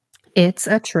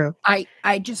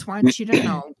 I just want you to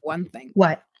know one thing.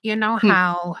 What? You know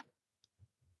how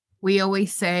we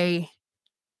always say,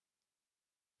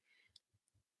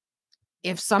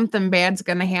 if something bad's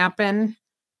going to happen,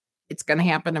 it's going to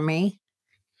happen to me.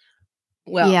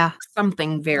 Well, yeah.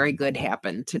 Something very good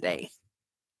happened today.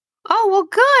 Oh, well,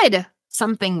 good.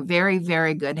 Something very,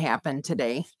 very good happened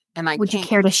today. And Would you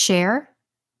care to share?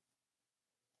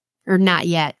 Or not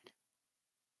yet?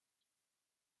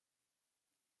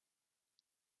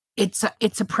 It's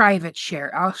a private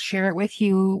share. I'll share it with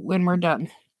you when we're done.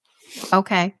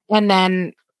 Okay. And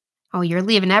then... Oh, you're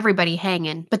leaving everybody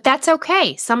hanging. But that's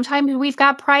okay. Sometimes we've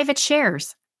got private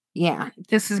shares. Yeah,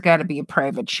 this has got to be a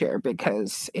private share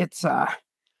because it's,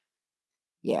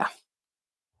 yeah.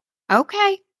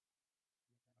 Okay.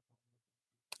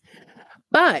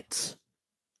 But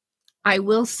I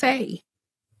will say,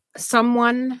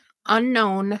 someone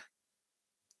unknown,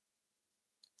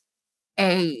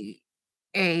 a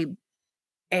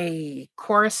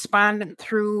correspondent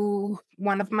through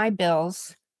one of my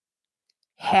bills,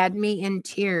 had me in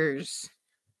tears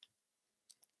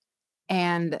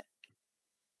and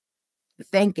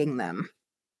thanking them.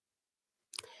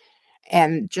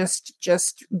 And just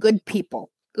good people.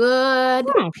 Good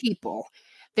people.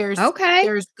 There's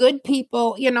good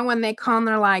people, when they call and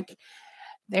they're like,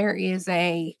 "There is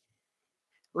a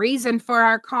reason for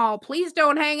our call. Please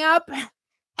don't hang up."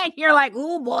 And you're like,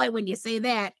 "Oh boy, when you say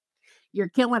that, you're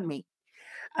killing me."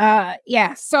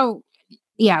 Yeah, so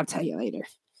yeah, I'll tell you later.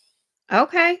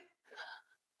 Okay.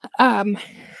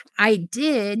 I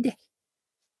did.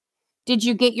 Did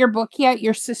you get your book yet?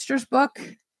 Your sister's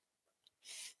book?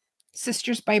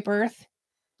 Sisters by Birth?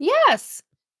 Yes.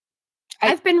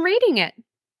 I've been reading it.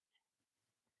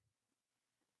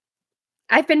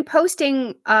 I've been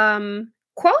posting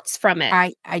quotes from it.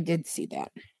 I did see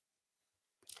that.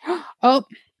 Oh.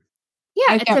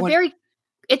 Yeah,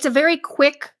 it's a very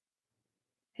quick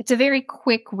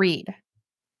read.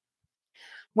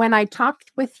 When I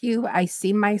talked with you, I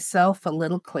see myself a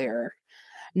little clearer.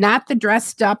 Not the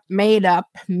dressed up, made up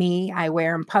me I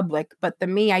wear in public, but the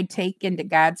me I take into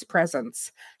God's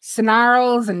presence.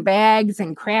 Snarls and bags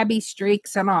and crabby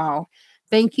streaks and all.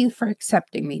 Thank you for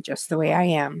accepting me just the way I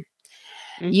am.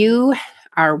 Mm-hmm. You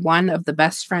are one of the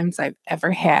best friends I've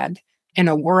ever had in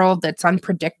a world that's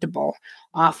unpredictable,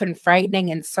 often frightening,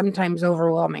 and sometimes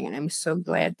overwhelming. And I'm so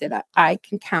glad that I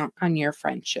can count on your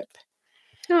friendship.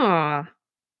 Aw.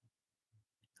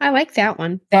 I like that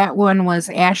one. That one was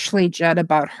Ashley Judd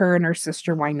about her and her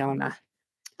sister Winona.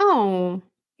 Oh.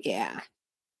 Yeah.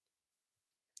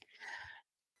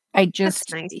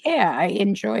 That's nice. Yeah, I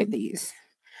enjoy these.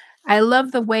 I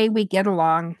love the way we get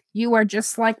along. You are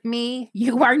just like me.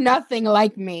 You are nothing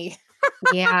like me.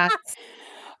 Yeah.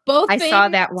 Both I things, saw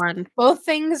that one. both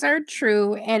things are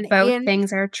true. And Both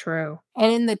things are true.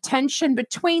 and in the tension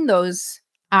between those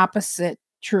opposite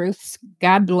truths,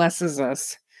 God blesses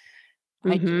us.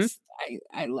 Mm-hmm.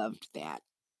 I loved that.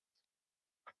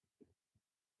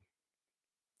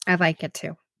 I like it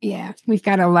too. Yeah, we've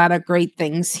got a lot of great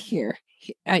things here.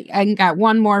 I got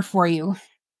one more for you.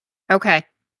 Okay.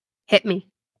 Hit me.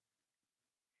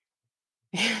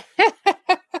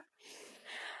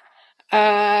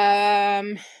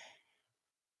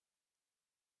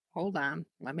 Hold on,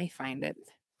 let me find it.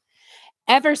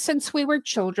 Ever since we were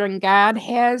children, God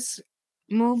has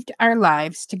moved our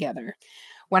lives together.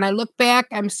 When I look back,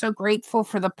 I'm so grateful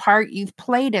for the part you've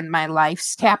played in my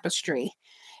life's tapestry.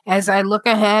 As I look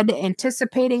ahead,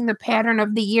 anticipating the pattern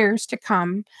of the years to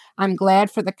come, I'm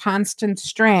glad for the constant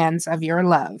strands of your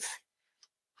love.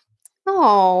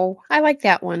 Oh, I like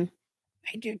that one.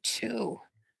 I do too.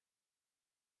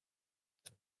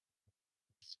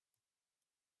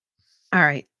 All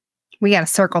right. We got to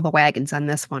circle the wagons on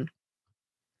this one.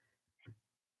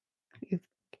 You've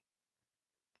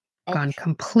gone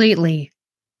completely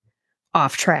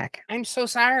off track. I'm so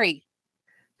sorry.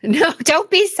 No, don't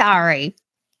be sorry.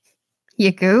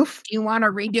 You goof. Do you want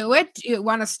to redo it? Do you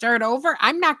want to start over?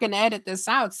 I'm not going to edit this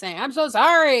out saying, I'm so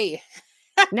sorry.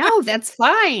 No, that's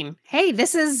fine. Hey,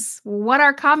 this is what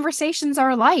our conversations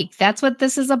are like. That's what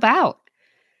this is about.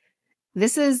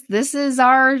 This is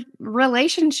our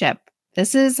relationship.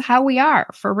 This is how we are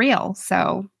for real.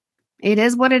 So it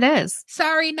is what it is.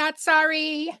 Sorry, not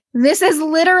sorry. This is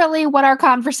literally what our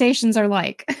conversations are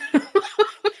like.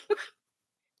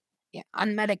 Yeah,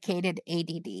 unmedicated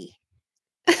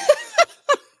ADD.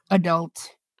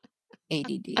 Adult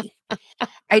ADD.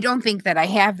 I don't think that I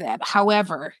have that.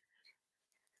 However,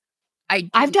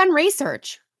 I've done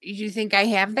research. Do you think I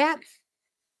have that?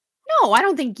 No, I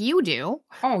don't think you do.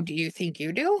 Oh, do you think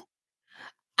you do?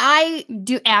 I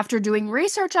do. After doing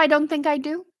research, I don't think I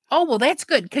do. Oh, well, that's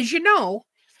good because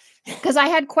Because I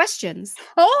had questions.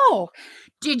 Oh,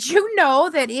 did you know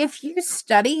that if you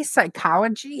study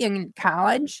psychology in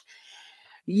college,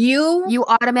 you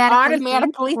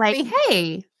automatically think like,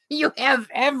 hey, you have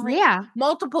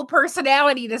multiple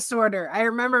personality disorder. I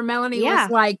remember Melanie was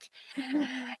like,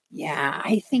 yeah,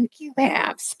 I think you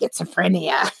have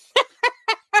schizophrenia.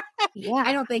 Yeah.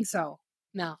 I don't think so.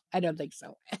 No, I don't think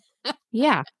so.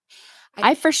 Yeah.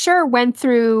 I for sure went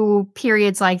through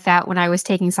periods like that when I was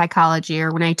taking psychology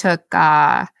or when I took,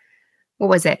 what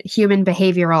was it? Human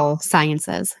behavioral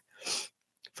sciences.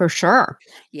 For sure.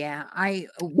 Yeah.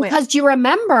 Because do you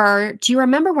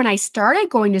remember when I started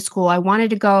going to school, I wanted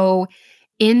to go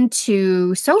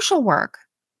into social work.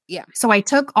 Yeah. So I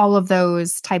took all of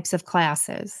those types of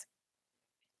classes.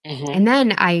 Mm-hmm. And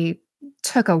then I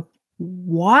took a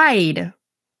wide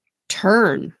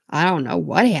turn. I don't know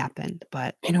what happened,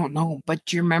 but I don't know. But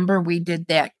do you remember we did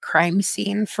that crime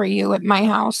scene for you at my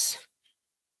house?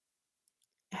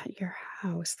 At your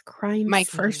house, the crime my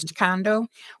scene. First condo.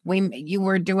 You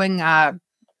were doing a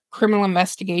criminal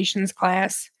investigations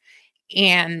class,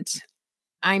 and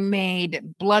I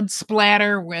made blood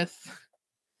splatter with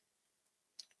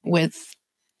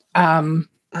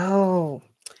Oh.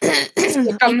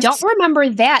 I don't remember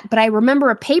that, but I remember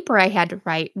a paper I had to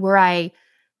write where I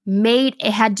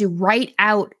had to write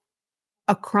out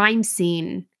a crime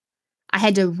scene. I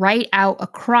had to write out a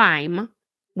crime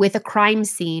with a crime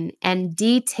scene and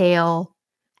detail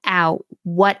out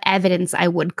what evidence I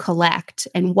would collect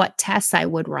and what tests I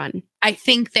would run. I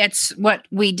think that's what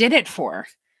we did it for.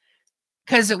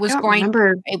 Because it was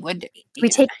it would. Did we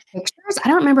take pictures? I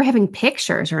don't remember having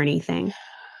pictures or anything.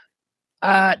 No.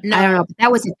 I don't know. But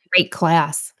that was a great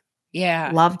class.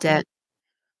 Yeah. Loved it.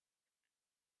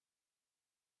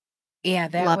 Yeah,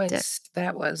 that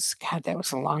was God, that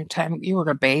was a long time. You were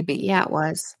a baby. Yeah, it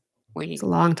was. It was a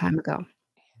long time ago.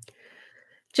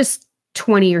 Just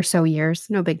 20 or so years.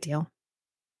 No big deal.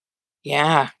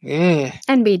 Yeah. Ugh.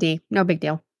 NBD. No big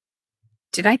deal.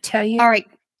 Did I tell you? All right.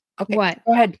 Okay. What?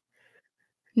 Go ahead.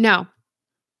 No.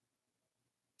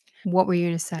 What were you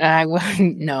going to say? I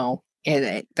wouldn't know.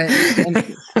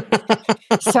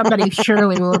 Somebody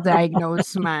surely will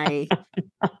diagnose my.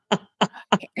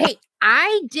 Hey,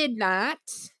 I did not.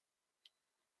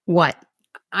 What?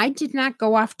 I did not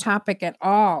go off topic at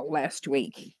all last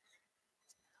week.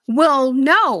 Well,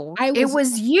 no. It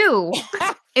was you.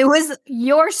 It was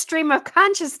your stream of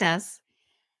consciousness.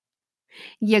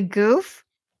 You goof.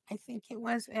 I think it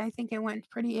went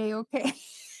pretty A-okay.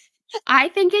 I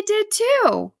think it did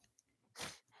too.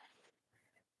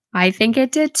 All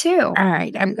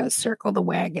right, I'm going to circle the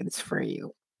wagons for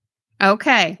you.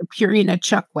 Okay. The Purina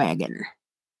Chuck Wagon.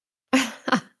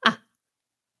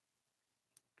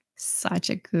 Such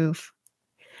a goof.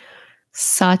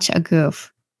 Such a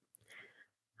goof.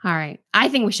 All right. I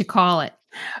think we should call it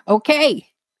Okay.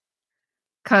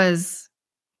 because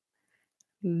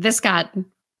this got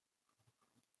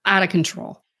out of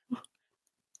control.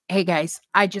 Hey guys,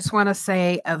 I just want to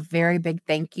say a very big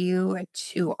thank you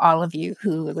to all of you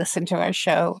who listen to our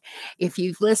show. If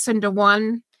you've listened to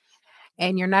one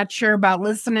and you're not sure about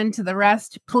listening to the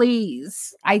rest,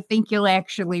 please, I think you'll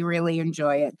actually really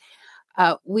enjoy it.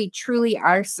 We truly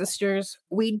are sisters.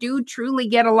 We do truly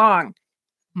get along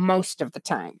most of the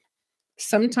time.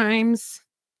 Sometimes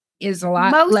is a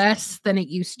lot less than it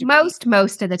used to be.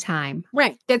 Most of the time.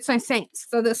 Right. That's what I'm saying.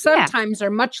 So the sometimes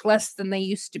are much less than they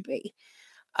used to be.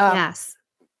 Yes.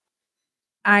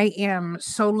 I am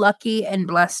so lucky and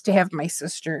blessed to have my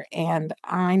sister, and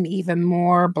I'm even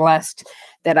more blessed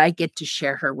that I get to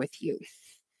share her with you.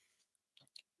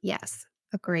 Yes.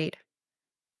 Agreed.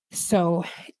 So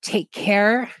take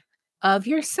care of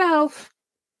yourself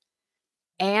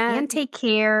and take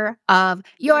care of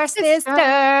your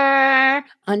sister.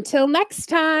 Until next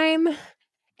time.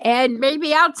 And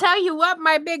maybe I'll tell you what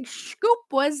my big scoop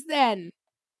was then.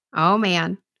 Oh,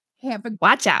 man.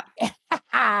 Watch out.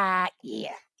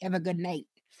 Yeah. Have a good night.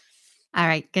 All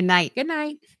right. Good night. Good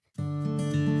night.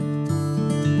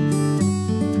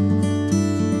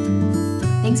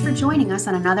 Thanks for joining us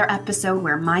on another episode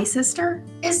where my sister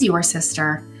is your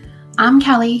sister. I'm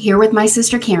Kelly, here with my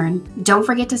sister Karen. Don't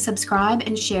forget to subscribe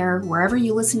and share wherever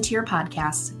you listen to your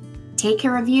podcasts. Take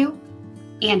care of you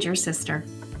and your sister.